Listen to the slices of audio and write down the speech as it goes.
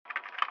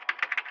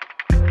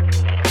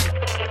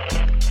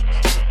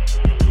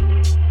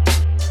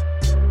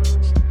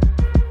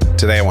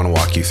Today I want to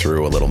walk you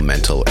through a little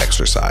mental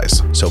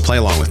exercise. So play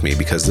along with me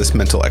because this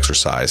mental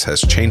exercise has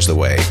changed the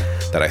way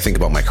that I think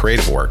about my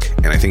creative work,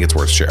 and I think it's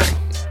worth sharing.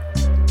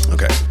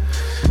 Okay,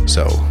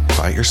 so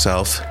quiet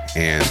yourself,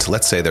 and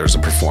let's say there's a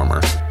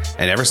performer,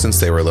 and ever since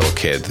they were a little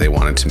kid, they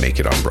wanted to make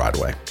it on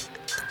Broadway.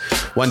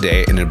 One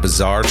day, in a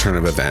bizarre turn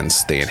of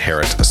events, they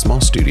inherit a small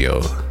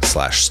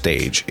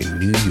studio/stage in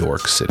New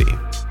York City.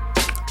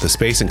 The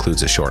space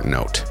includes a short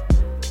note.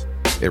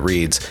 It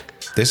reads,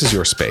 "This is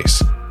your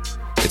space.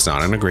 It's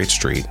not on a great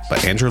street,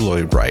 but Andrew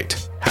Lloyd Wright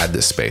had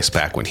this space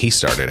back when he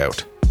started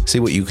out. See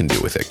what you can do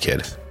with it,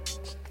 kid."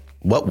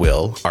 What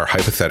will our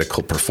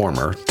hypothetical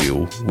performer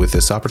do with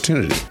this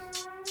opportunity?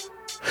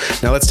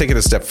 Now let's take it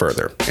a step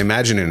further.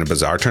 Imagine in a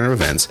bizarre turn of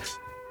events,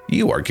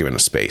 you are given a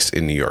space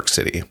in New York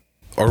City,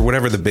 or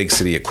whatever the big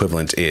city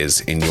equivalent is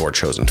in your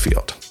chosen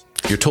field.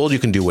 You're told you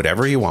can do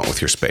whatever you want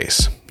with your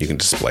space. You can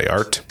display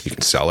art, you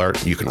can sell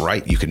art, you can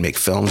write, you can make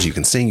films, you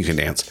can sing, you can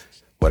dance,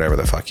 whatever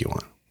the fuck you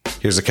want.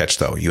 Here's the catch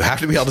though. You have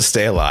to be able to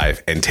stay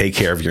alive and take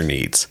care of your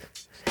needs.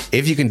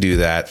 If you can do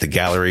that, the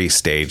gallery,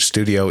 stage,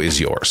 studio is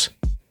yours.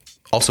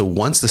 Also,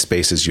 once the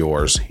space is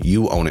yours,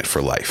 you own it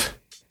for life.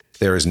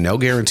 There is no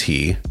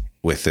guarantee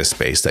with this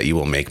space that you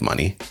will make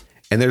money,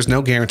 and there's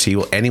no guarantee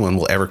anyone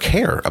will ever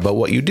care about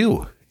what you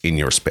do in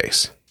your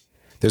space.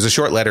 There's a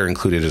short letter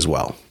included as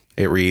well.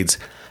 It reads,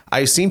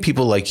 "I've seen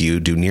people like you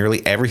do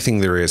nearly everything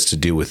there is to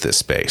do with this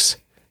space.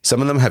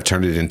 Some of them have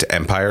turned it into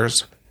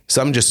empires.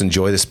 Some just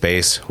enjoy the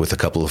space with a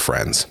couple of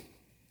friends.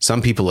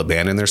 Some people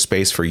abandon their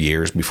space for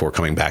years before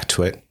coming back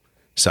to it.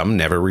 Some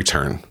never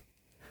return.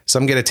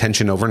 Some get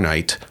attention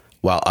overnight,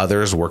 while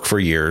others work for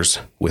years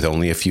with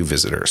only a few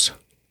visitors.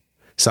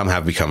 Some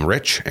have become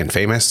rich and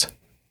famous.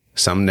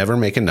 Some never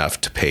make enough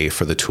to pay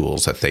for the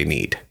tools that they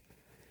need.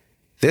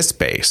 This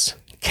space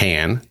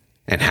can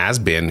and has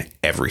been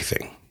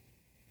everything.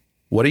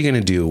 What are you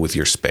going to do with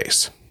your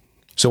space?"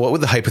 So what would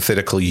the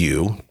hypothetical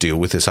you do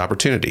with this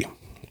opportunity?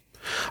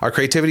 Our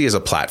creativity is a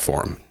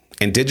platform,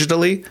 and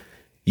digitally,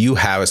 you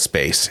have a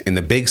space in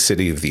the big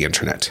city of the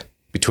internet.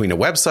 Between a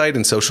website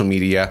and social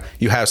media,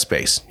 you have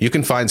space. You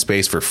can find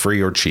space for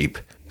free or cheap.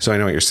 So I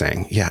know what you're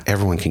saying. Yeah,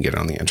 everyone can get it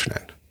on the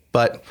internet.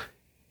 But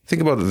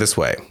think about it this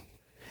way.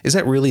 Is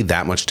that really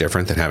that much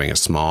different than having a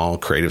small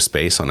creative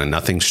space on a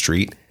nothing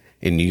street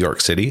in New York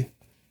City?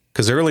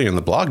 Because earlier in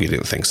the blog, you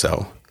didn't think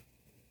so.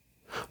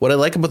 What I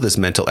like about this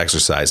mental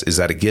exercise is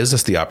that it gives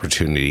us the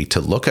opportunity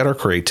to look at our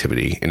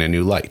creativity in a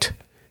new light.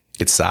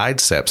 It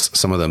sidesteps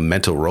some of the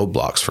mental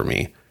roadblocks for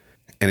me,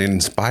 and it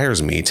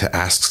inspires me to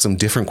ask some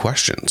different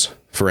questions.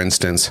 For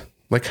instance,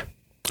 like,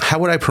 how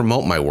would I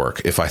promote my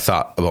work if I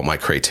thought about my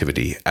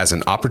creativity as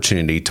an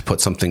opportunity to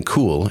put something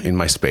cool in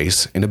my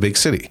space in a big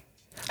city?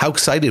 How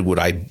excited would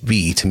I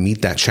be to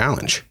meet that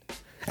challenge?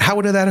 How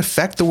would that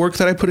affect the work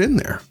that I put in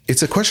there?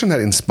 It's a question that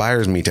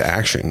inspires me to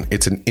action.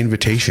 It's an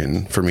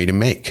invitation for me to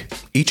make.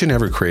 Each and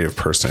every creative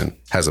person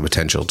has the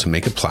potential to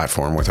make a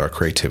platform with our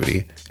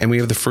creativity, and we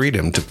have the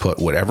freedom to put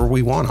whatever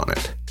we want on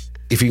it.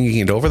 If you can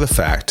get over the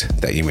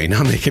fact that you may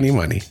not make any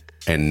money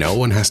and no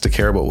one has to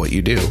care about what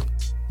you do,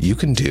 you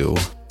can do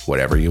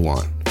whatever you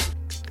want.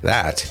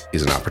 That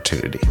is an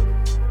opportunity.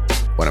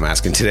 What I'm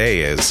asking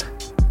today is,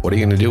 what are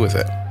you going to do with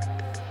it?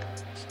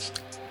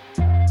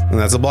 And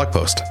that's a blog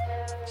post.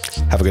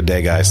 Have a good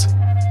day, guys.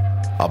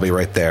 I'll be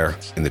right there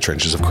in the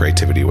trenches of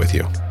creativity with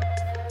you.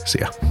 See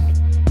ya.